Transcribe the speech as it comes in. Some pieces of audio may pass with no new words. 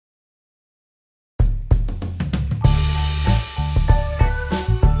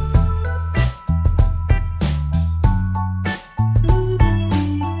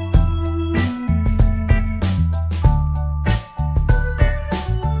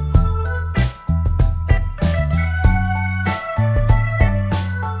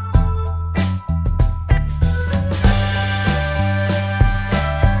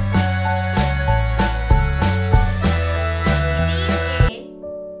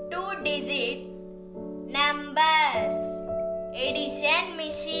two-digit numbers addition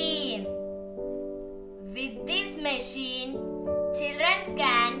machine. With this machine, children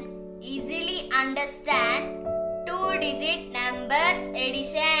can easily understand two-digit numbers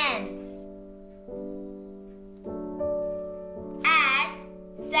additions. Add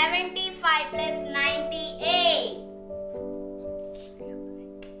 75 plus 98.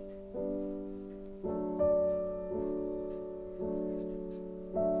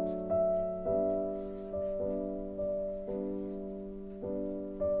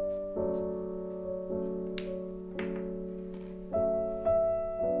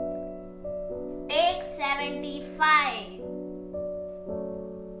 Take 75.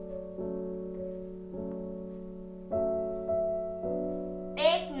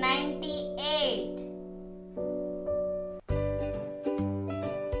 Take 98.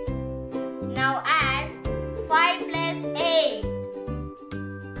 Now add 5 plus 8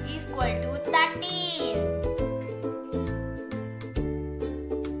 equal to 13.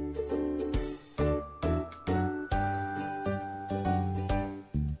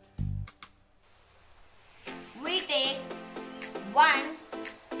 We take 1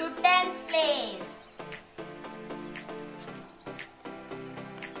 to 10's place.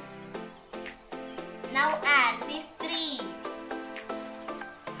 Now add these 3.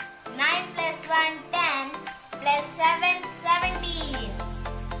 9 plus 1, 10 plus 7, 17.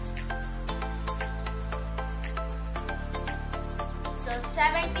 So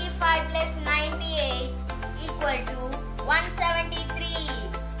 75 plus 98 equal to 173.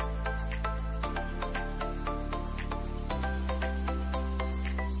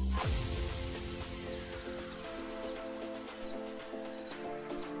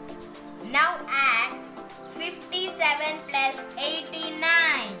 Now add 57 plus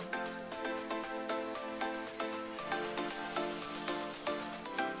 89.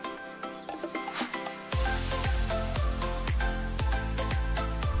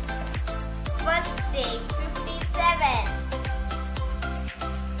 First take 57.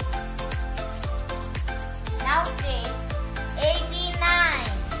 Now take 89.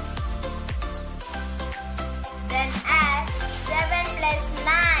 Then add 7 plus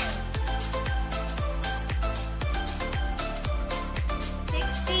 9.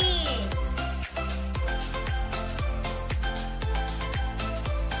 16.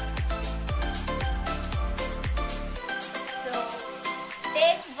 So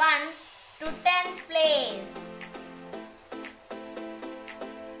take 1 to 10's place.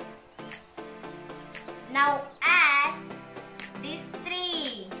 Now add these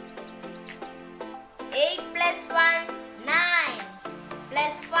 3. 8 plus 1, 9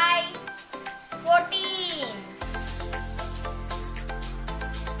 plus 5, 14.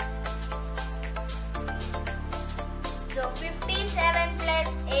 So 57 plus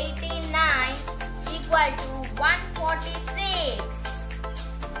 89 equal to 146.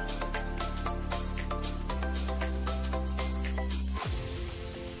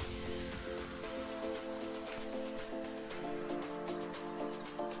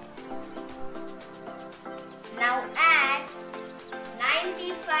 Now add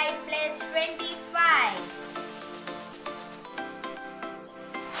 95 plus 25.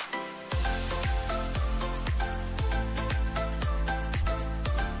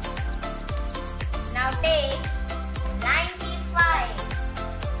 Now take 95.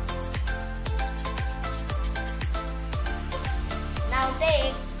 Now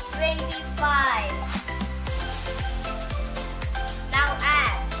take 25. Now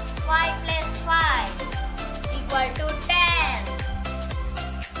add 5 plus 5 equal to 10.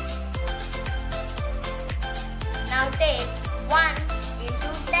 Now take 1 into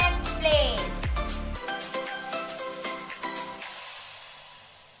 10's place.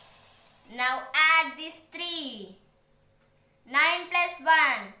 Now add these 3. 9 plus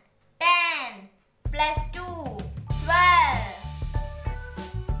 1, 10 plus 2,